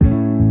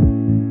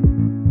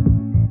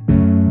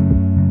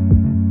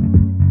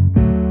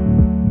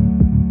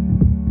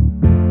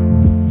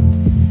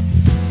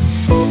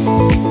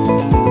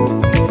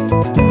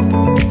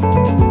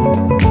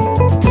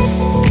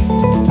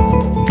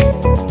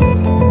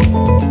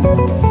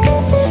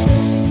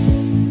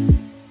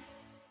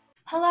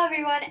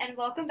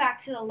welcome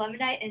back to the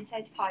Alumni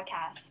Insights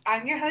podcast.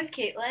 I'm your host,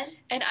 Caitlin.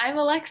 And I'm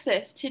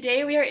Alexis.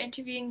 Today we are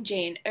interviewing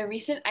Jaein, a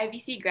recent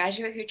IBC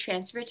graduate who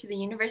transferred to the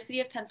University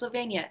of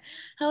Pennsylvania.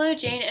 Hello,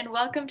 Jaein, and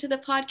welcome to the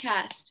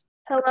podcast.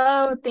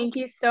 Hello, thank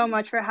you so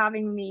much for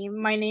having me.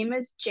 My name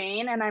is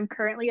Jaein, and I'm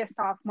currently a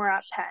sophomore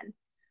at Penn.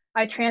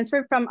 I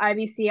transferred from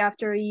IBC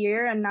after a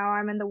year, and now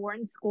I'm in the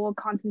Wharton School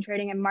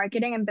concentrating in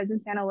marketing and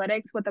business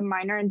analytics with a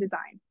minor in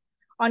design.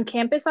 On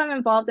campus, I'm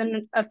involved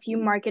in a few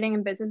marketing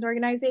and business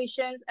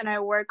organizations, and I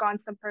work on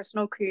some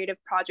personal creative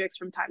projects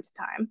from time to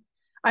time.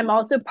 I'm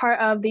also part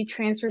of the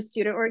transfer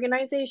student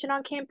organization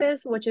on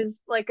campus, which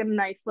is like a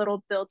nice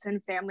little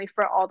built-in family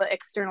for all the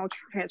external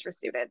transfer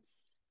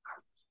students.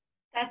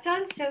 That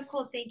sounds so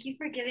cool. Thank you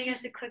for giving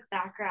us a quick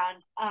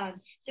background.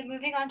 So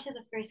moving on to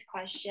the first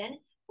question,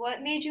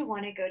 what made you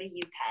want to go to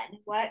UPenn?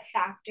 What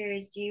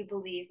factors do you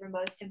believe were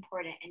most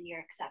important in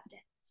your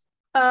acceptance?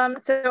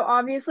 So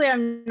obviously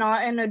I'm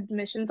not an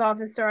admissions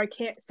officer. I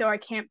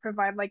can't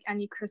provide like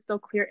any crystal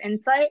clear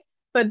insight,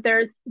 but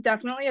there's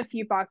definitely a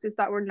few boxes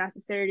that were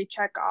necessary to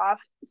check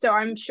off. So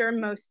I'm sure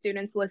most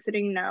students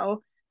listening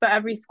know, but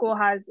every school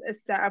has a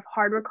set of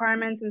hard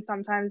requirements and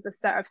sometimes a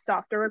set of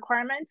softer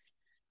requirements.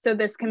 So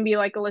this can be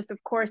like a list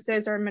of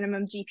courses or a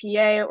minimum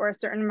GPA or a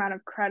certain amount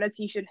of credits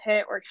you should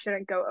hit or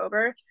shouldn't go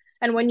over.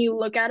 And when you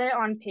look at it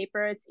on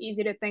paper, it's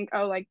easy to think,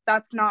 oh, like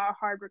that's not a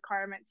hard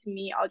requirement to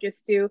me. I'll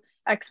just do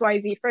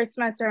XYZ first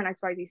semester and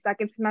XYZ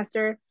second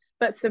semester.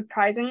 But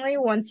surprisingly,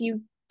 once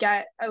you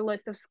get a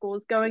list of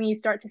schools going, you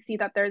start to see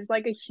that there's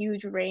like a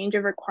huge range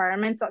of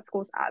requirements that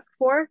schools ask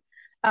for.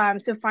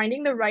 So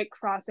finding the right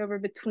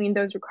crossover between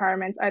those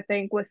requirements, I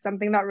think, was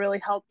something that really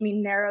helped me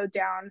narrow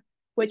down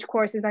which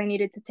courses I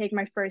needed to take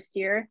my first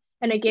year.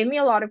 And it gave me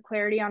a lot of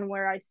clarity on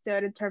where I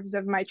stood in terms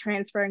of my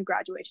transfer and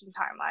graduation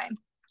timeline.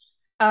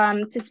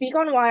 To speak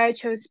on why I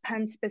chose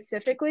Penn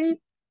specifically,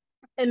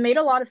 it made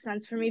a lot of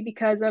sense for me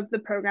because of the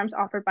programs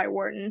offered by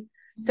Wharton.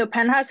 So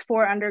Penn has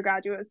four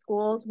undergraduate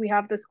schools. We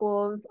have the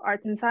School of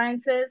Arts and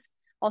Sciences,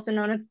 also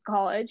known as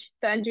college,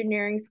 the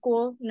Engineering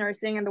School,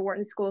 Nursing, and the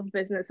Wharton School of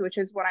Business, which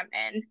is what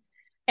I'm in.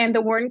 And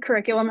the Wharton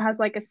curriculum has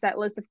like a set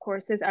list of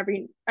courses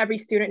every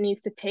student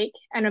needs to take,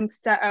 and a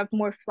set of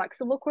more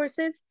flexible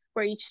courses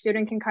where each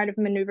student can kind of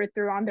maneuver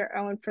through on their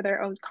own for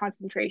their own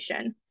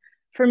concentration.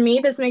 For me,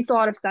 this makes a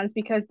lot of sense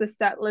because the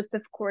set list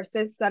of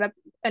courses set up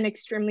an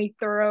extremely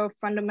thorough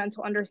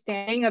fundamental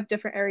understanding of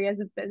different areas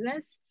of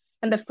business,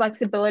 and the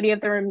flexibility of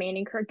the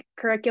remaining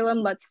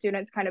curriculum lets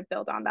students kind of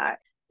build on that.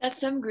 That's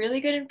some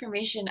really good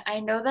information. I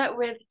know that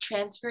with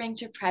transferring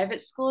to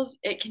private schools,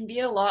 it can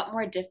be a lot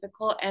more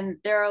difficult, and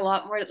there are a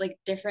lot more like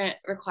different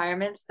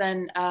requirements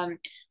than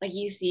like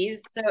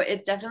UCs. So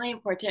it's definitely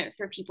important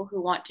for people who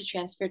want to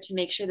transfer to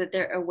make sure that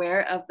they're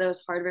aware of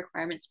those hard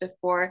requirements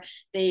before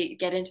they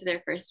get into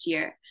their first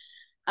year.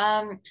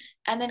 Um,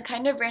 and then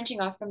kind of branching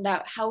off from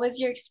that, how was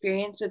your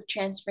experience with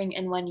transferring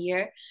in 1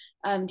 year?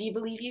 Do you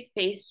believe you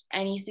faced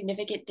any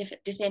significant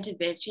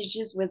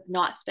disadvantages with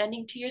not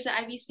spending 2 years at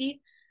IBC?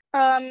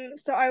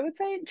 So I would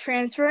say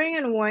transferring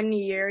in 1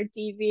 year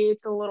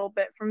deviates a little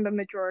bit from the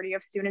majority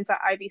of students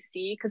at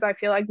IBC because I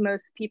feel like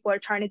most people are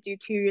trying to do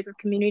 2 years of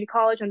community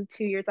college and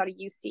 2 years at a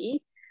UC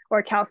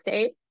or Cal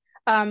State.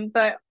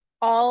 But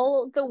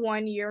all the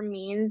 1 year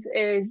means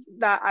is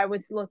that I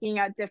was looking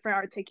at different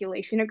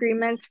articulation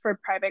agreements for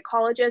private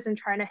colleges and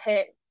trying to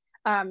hit,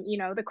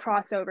 the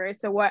crossover.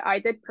 So what I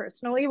did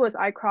personally was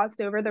I crossed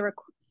over the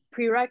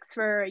prereqs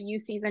for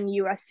UCs and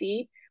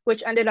USC,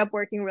 which ended up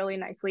working really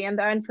nicely in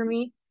the end for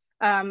me.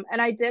 And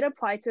I did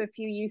apply to a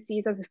few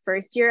UCs as a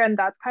first year, and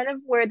that's kind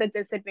of where the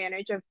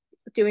disadvantage of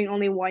doing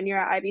only 1 year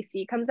at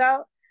IBC comes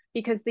out,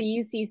 because the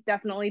UCs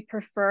definitely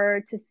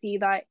prefer to see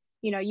that,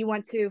 you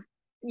went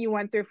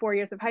through 4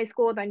 years of high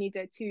school, then you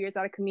did 2 years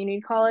at a community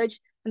college,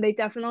 and they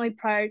definitely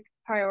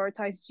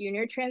prioritize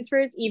junior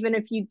transfers, even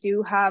if you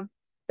do have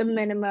the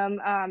minimum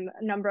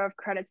number of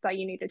credits that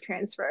you need to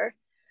transfer.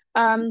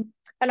 And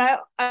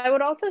I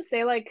would also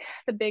say like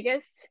the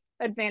biggest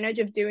advantage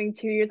of doing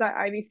 2 years at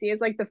IBC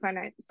is like the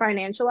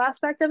financial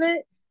aspect of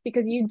it,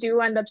 because you do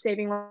end up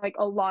saving like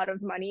a lot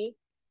of money,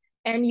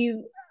 and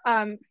you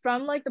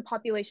from like the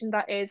population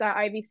that is at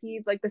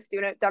IBC, like the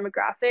student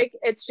demographic,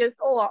 it's just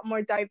a lot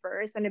more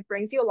diverse, and it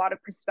brings you a lot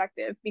of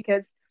perspective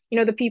because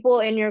the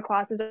people in your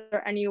classes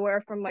are anywhere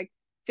from like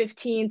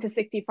 15 to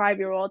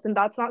 65-year-olds, and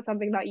that's not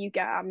something that you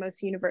get at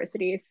most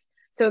universities.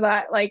 So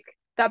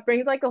that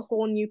brings like a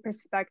whole new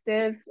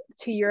perspective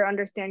to your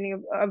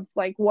understanding of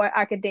like what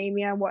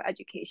academia and what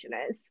education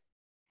is.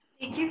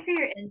 Thank you for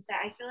your insight.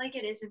 I feel like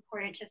it is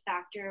important to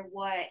factor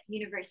what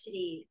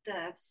university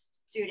the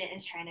student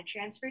is trying to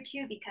transfer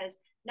to because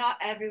not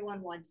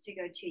everyone wants to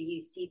go to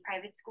UC.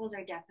 Private schools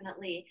are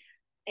definitely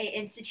a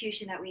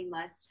institution that we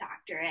must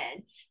factor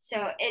in.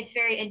 So it's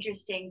very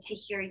interesting to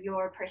hear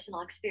your personal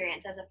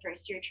experience as a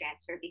first year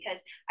transfer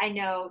because I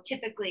know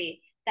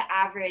typically the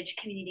average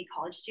community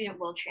college student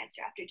will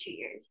transfer after 2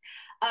 years.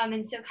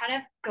 And so kind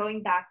of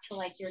going back to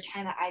like your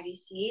time at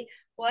IVC,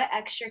 what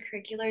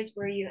extracurriculars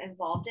were you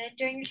involved in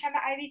during your time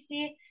at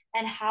IVC?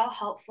 And how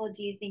helpful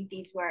do you think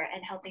these were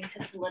in helping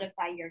to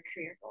solidify your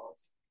career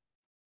goals?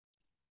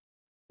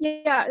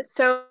 Yeah,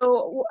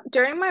 so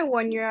during my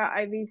 1 year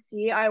at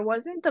IVC, I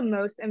wasn't the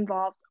most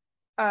involved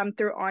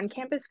through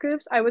on-campus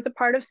groups. I was a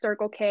part of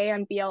Circle K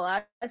and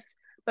BLS,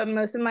 but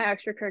most of my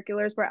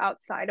extracurriculars were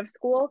outside of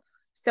school.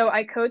 So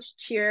I coached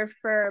cheer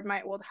for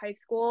my old high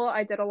school.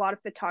 I did a lot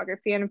of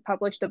photography and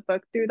published a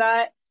book through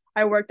that.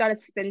 I worked at a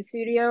spin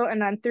studio,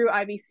 and then through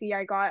IVC,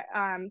 I got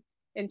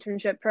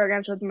internship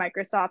programs with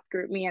Microsoft,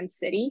 GroupMe, and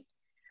City.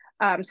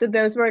 So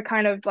those were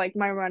kind of like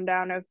my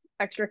rundown of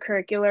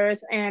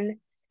extracurriculars. And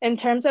in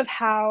terms of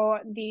how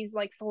these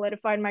like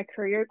solidified my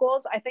career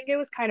goals, I think it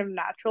was kind of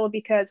natural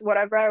because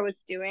whatever I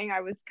was doing,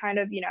 I was kind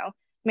of,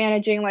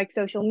 managing like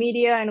social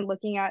media and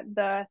looking at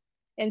the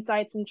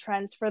insights and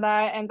trends for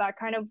that. And that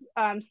kind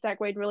of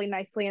segued really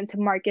nicely into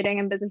marketing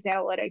and business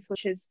analytics,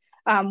 which is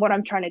what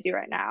I'm trying to do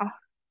right now.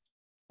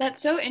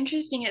 That's so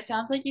interesting. It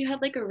sounds like you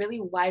had like a really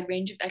wide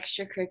range of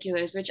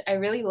extracurriculars, which I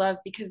really love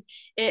because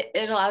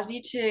it allows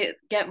you to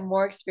get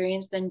more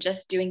experience than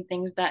just doing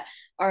things that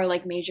are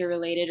like major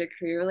related or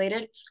career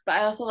related. But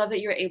I also love that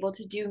you're able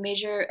to do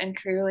major and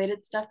career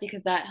related stuff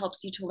because that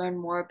helps you to learn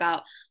more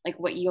about like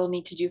what you'll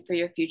need to do for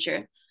your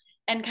future.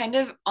 And kind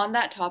of on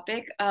that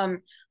topic,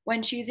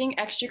 when choosing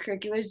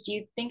extracurriculars, do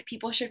you think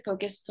people should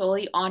focus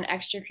solely on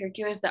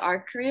extracurriculars that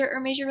are career or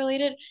major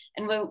related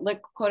and will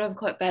look quote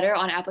unquote better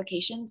on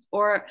applications?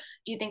 Or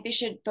do you think they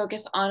should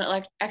focus on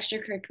like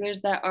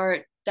extracurriculars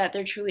that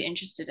they're truly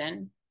interested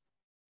in?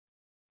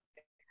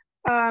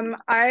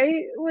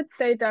 I would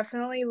say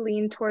definitely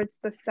lean towards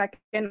the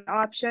second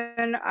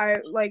option.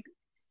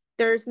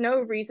 There's no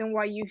reason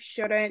why you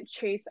shouldn't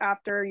chase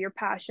after your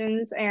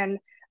passions and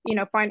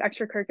find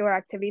extracurricular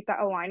activities that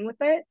align with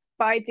it.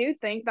 But I do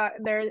think that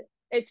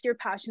if you're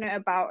passionate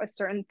about a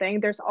certain thing,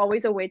 there's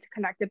always a way to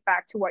connect it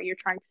back to what you're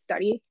trying to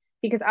study,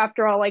 because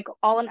after all, like,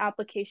 all an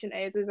application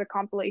is a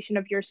compilation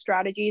of your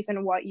strategies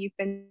and what you've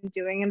been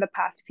doing in the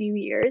past few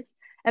years.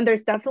 And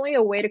there's definitely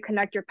a way to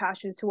connect your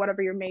passions to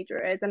whatever your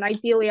major is, and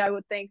ideally I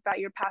would think that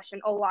your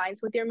passion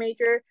aligns with your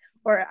major,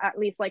 or at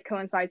least like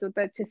coincides with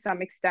it to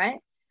some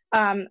extent.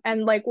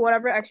 And like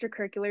whatever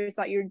extracurriculars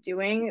that you're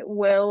doing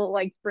will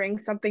like bring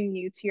something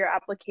new to your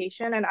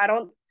application. And I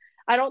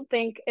don't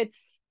think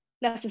it's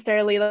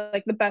necessarily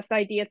like the best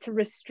idea to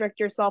restrict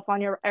yourself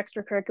on your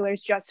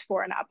extracurriculars just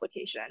for an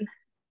application.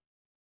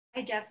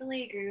 I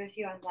definitely agree with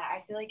you on that.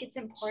 I feel like it's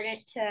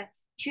important to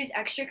choose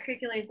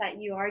extracurriculars that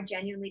you are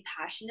genuinely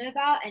passionate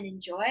about and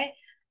enjoy.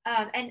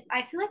 And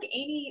I feel like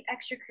any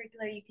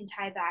extracurricular you can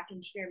tie back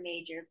into your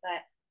major,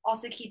 but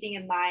also keeping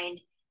in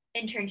mind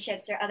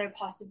internships or other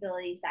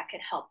possibilities that could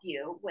help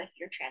you with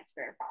your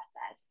transfer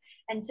process.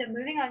 And so,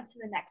 moving on to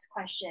the next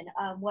question,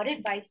 what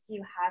advice do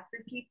you have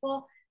for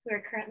people who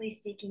are currently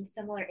seeking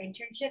similar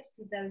internships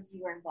to those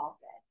you were involved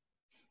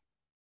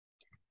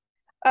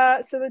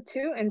in? So the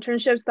two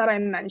internships that I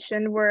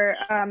mentioned were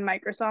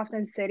Microsoft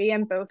and City,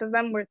 and both of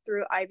them were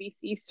through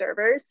IVC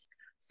servers.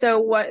 So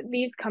what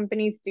these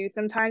companies do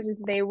sometimes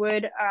is they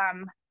would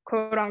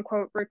quote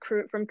unquote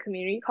recruit from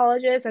community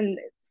colleges and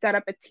set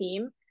up a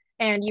team.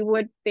 And you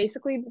would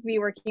basically be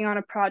working on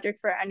a project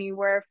for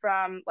anywhere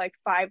from like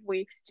 5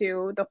 weeks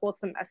to the whole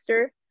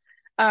semester.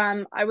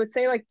 I would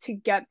say like to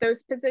get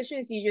those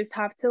positions, you just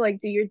have to like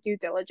do your due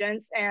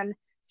diligence and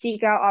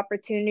seek out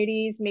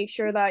opportunities, make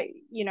sure that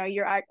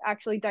you're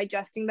actually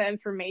digesting the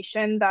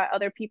information that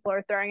other people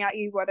are throwing at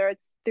you, whether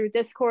it's through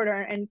Discord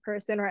or in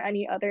person or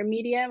any other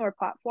medium or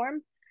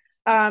platform.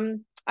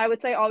 I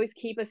would say always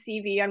keep a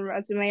CV and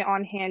resume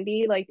on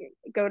handy, like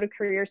go to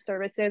career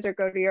services or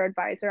go to your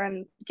advisor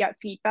and get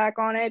feedback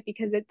on it,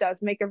 because it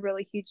does make a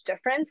really huge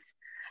difference.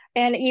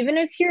 And even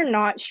if you're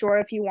not sure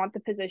if you want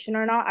the position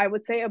or not, I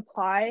would say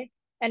apply.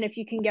 And if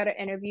you can get an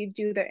interview,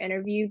 do the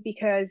interview,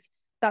 because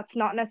that's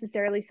not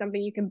necessarily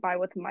something you can buy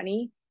with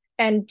money.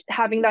 And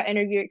having that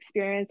interview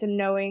experience and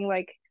knowing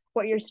like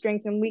what your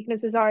strengths and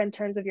weaknesses are in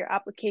terms of your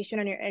application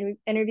and your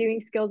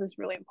interviewing skills is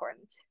really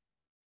important.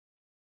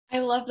 I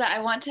love that.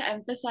 I want to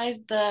emphasize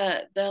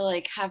the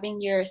like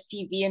having your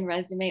CV and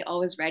resume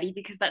always ready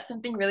because that's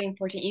something really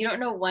important. You don't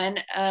know when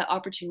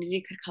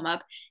opportunity could come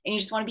up, and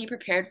you just want to be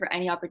prepared for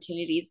any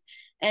opportunities.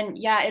 And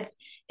yeah,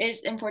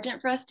 it's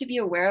important for us to be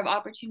aware of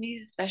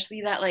opportunities,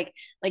 especially that like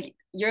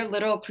you're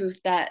literal proof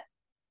that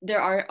there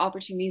are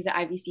opportunities at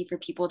IVC for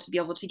people to be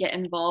able to get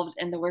involved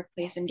in the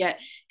workplace and get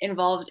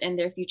involved in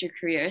their future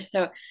careers.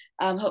 So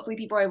hopefully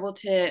people are able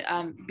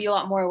to be a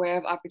lot more aware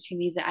of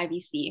opportunities at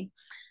IVC.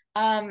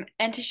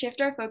 And to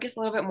shift our focus a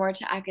little bit more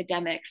to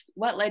academics,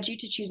 what led you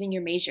to choosing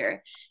your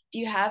major? Do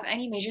you have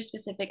any major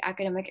specific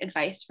academic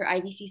advice for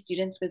IVC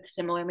students with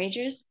similar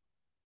majors?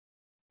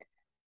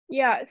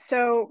 Yeah,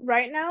 so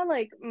right now,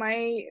 like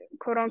my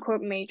quote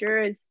unquote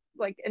major is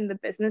like in the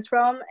business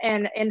realm.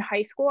 And in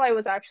high school, I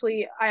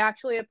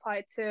actually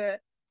applied to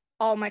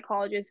all my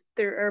colleges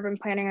through urban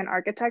planning and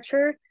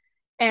architecture.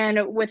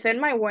 And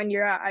within my 1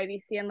 year at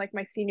IVC and like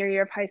my senior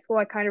year of high school,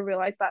 I kind of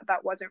realized that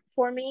that wasn't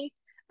for me.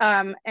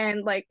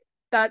 And like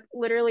that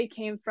literally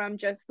came from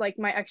just like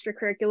my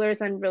extracurriculars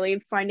and really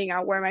finding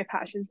out where my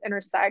passions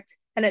intersect.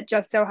 And it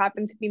just so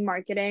happened to be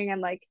marketing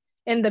and like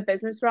in the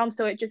business realm.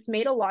 So it just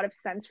made a lot of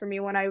sense for me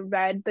when I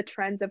read the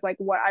trends of like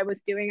what I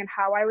was doing and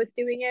how I was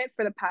doing it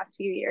for the past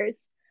few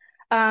years.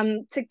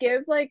 To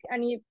give like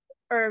any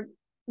or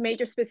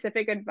major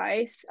specific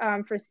advice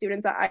for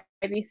students at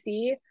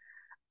IVC,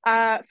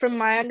 from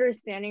my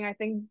understanding, I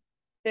think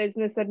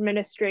business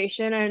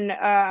administration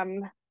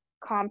and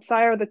comp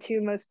sci are the two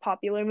most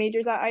popular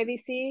majors at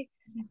IVC.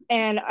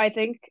 And I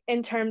think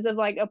in terms of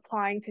like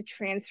applying to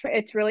transfer,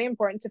 it's really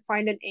important to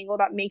find an angle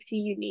that makes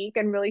you unique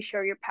and really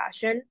show your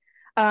passion.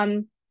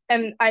 Um,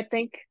 and I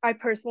think I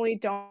personally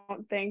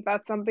don't think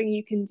that's something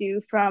you can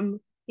do from,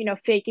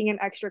 faking an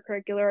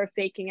extracurricular or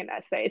faking an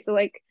essay. So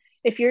like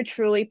if you're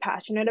truly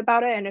passionate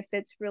about it and if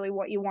it's really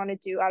what you want to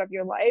do out of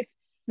your life,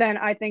 then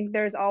I think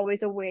there's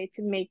always a way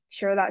to make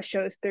sure that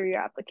shows through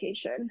your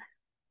application.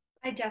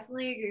 I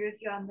definitely agree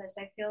with you on this.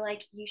 I feel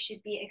like you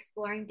should be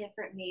exploring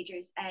different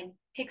majors and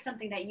pick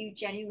something that you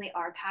genuinely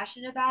are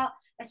passionate about,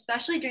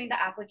 especially during the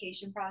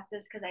application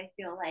process, because I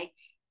feel like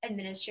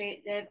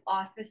administrative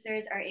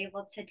officers are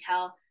able to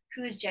tell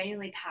who is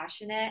genuinely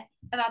passionate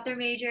about their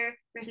major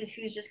versus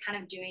who's just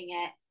kind of doing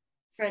it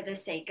for the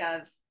sake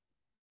of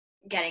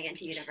getting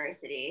into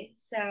university.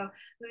 So,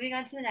 moving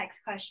on to the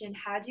next question,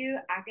 how do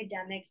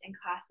academics and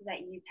classes at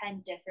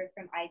UPenn differ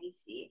from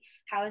IVC?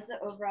 How is the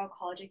overall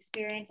college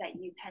experience at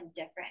UPenn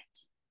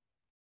different?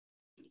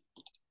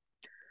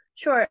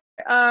 Sure.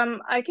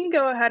 I can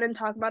go ahead and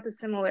talk about the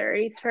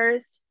similarities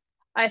first.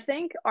 I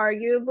think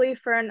arguably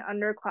for an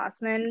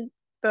underclassman,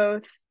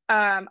 both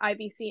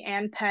IVC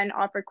and Penn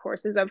offer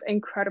courses of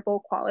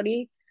incredible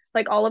quality.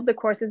 Like all of the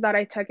courses that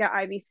I took at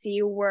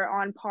IVC were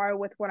on par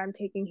with what I'm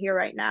taking here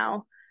right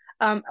now.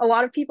 A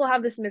lot of people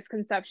have this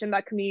misconception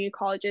that community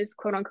colleges,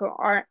 quote unquote,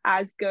 aren't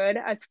as good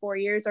as 4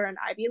 years or an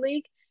Ivy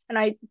League. And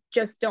I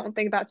just don't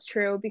think that's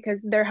true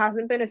because there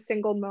hasn't been a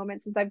single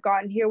moment since I've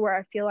gotten here where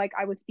I feel like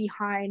I was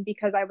behind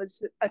because I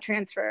was a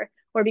transfer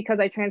or because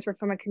I transferred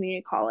from a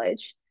community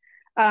college.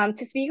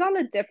 To speak on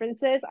the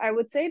differences, I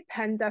would say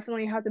Penn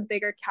definitely has a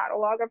bigger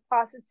catalog of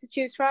classes to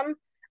choose from,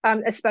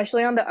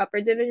 especially on the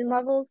upper division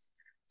levels.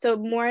 So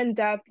more in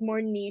depth,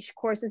 more niche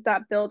courses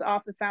that build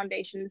off the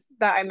foundations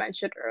that I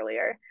mentioned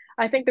earlier.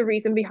 I think the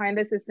reason behind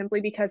this is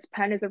simply because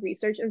Penn is a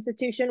research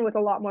institution with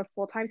a lot more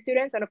full-time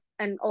students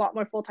and a lot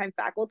more full-time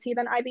faculty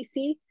than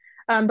IVC.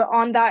 But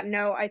on that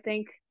note, I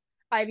think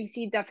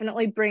IVC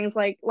definitely brings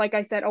like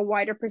I said, a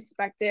wider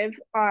perspective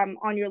on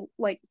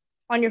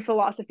your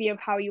philosophy of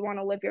how you want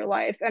to live your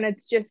life. And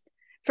it's just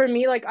for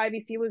me, like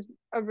IVC was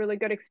a really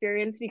good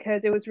experience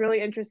because it was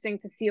really interesting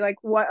to see like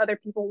what other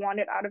people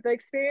wanted out of the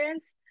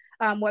experience,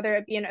 whether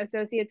it be an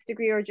associate's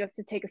degree or just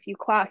to take a few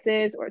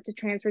classes or to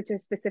transfer to a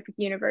specific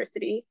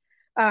university.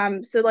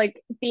 So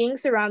like being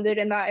surrounded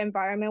in that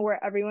environment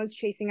where everyone's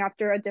chasing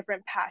after a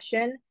different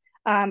passion,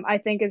 I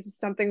think is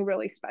something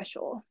really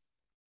special.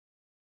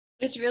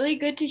 It's really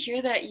good to hear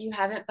that you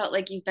haven't felt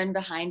like you've been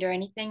behind or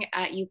anything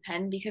at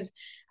UPenn because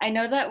I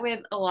know that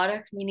with a lot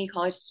of community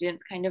college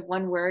students, kind of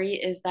one worry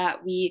is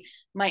that we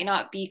might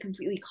not be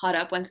completely caught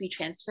up once we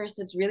transfer.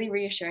 So it's really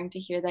reassuring to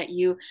hear that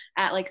you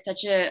at like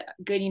such a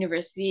good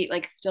university,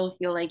 like still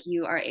feel like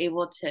you are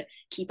able to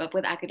keep up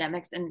with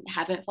academics and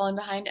haven't fallen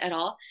behind at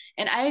all.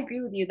 And I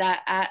agree with you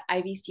that at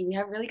IVC, we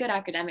have really good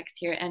academics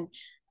here and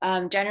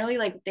generally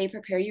like they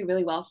prepare you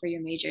really well for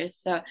your majors.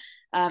 So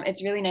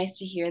it's really nice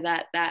to hear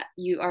that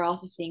you are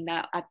also seeing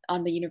that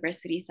on the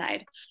university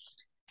side.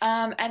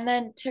 And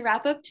then to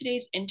wrap up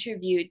today's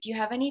interview, do you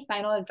have any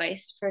final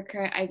advice for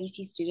current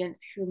IVC students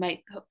who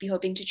might be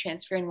hoping to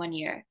transfer in 1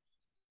 year?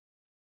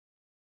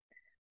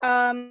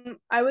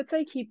 I would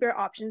say keep your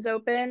options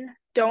open.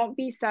 Don't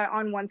be set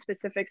on one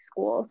specific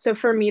school. So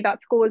for me,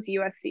 that school was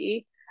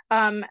USC.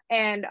 And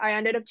I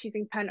ended up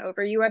choosing Penn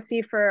over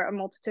USC for a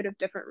multitude of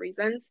different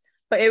reasons.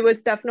 But it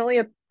was definitely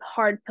a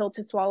hard pill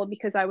to swallow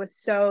because I was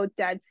so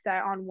dead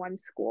set on one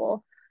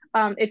school.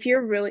 If you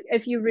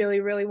really,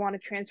 really want to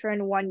transfer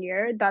in 1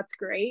 year, that's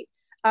great.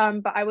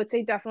 But I would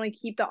say definitely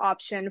keep the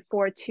option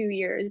for 2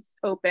 years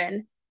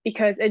open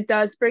because it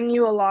does bring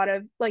you a lot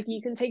of like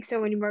you can take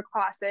so many more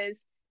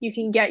classes, you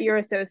can get your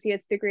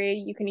associate's degree,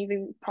 you can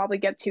even probably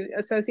get two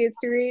associate's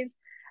degrees,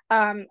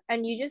 and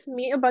you just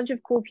meet a bunch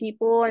of cool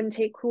people and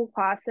take cool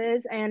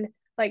classes and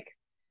like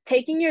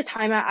taking your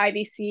time at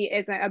IVC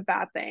isn't a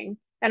bad thing,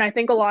 and I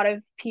think a lot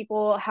of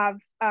people have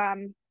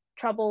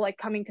trouble like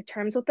coming to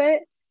terms with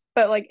it,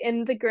 but like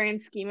in the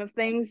grand scheme of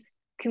things,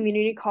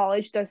 community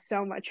college does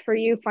so much for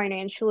you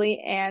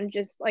financially and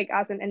just like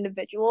as an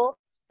individual,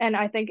 and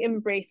I think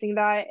embracing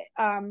that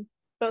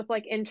both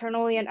like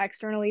internally and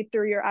externally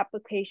through your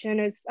application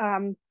is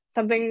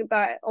something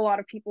that a lot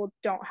of people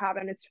don't have,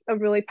 and it's a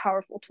really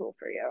powerful tool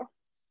for you.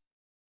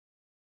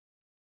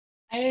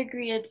 I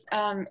agree.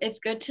 It's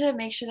good to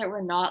make sure that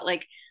we're not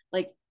like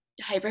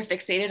hyper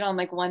fixated on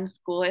like one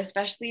school,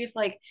 especially if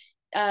like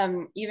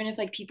even if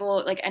like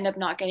people like end up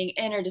not getting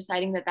in or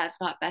deciding that that's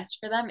not best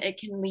for them, it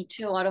can lead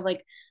to a lot of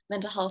like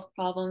mental health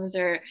problems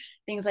or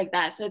things like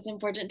that. So it's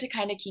important to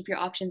kind of keep your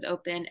options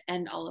open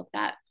and all of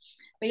that.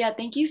 But yeah,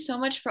 thank you so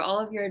much for all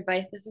of your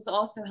advice. This was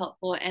also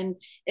helpful, and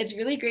it's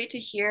really great to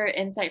hear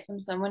insight from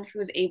someone who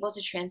is able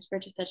to transfer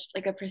to such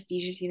like a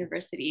prestigious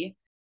university.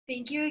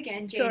 Thank you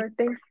again, Jaein, Sure,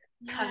 thanks.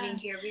 for coming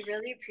here. We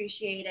really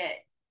appreciate it.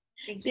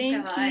 Thank you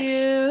so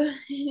Thank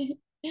much.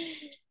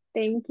 you.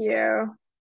 Thank you.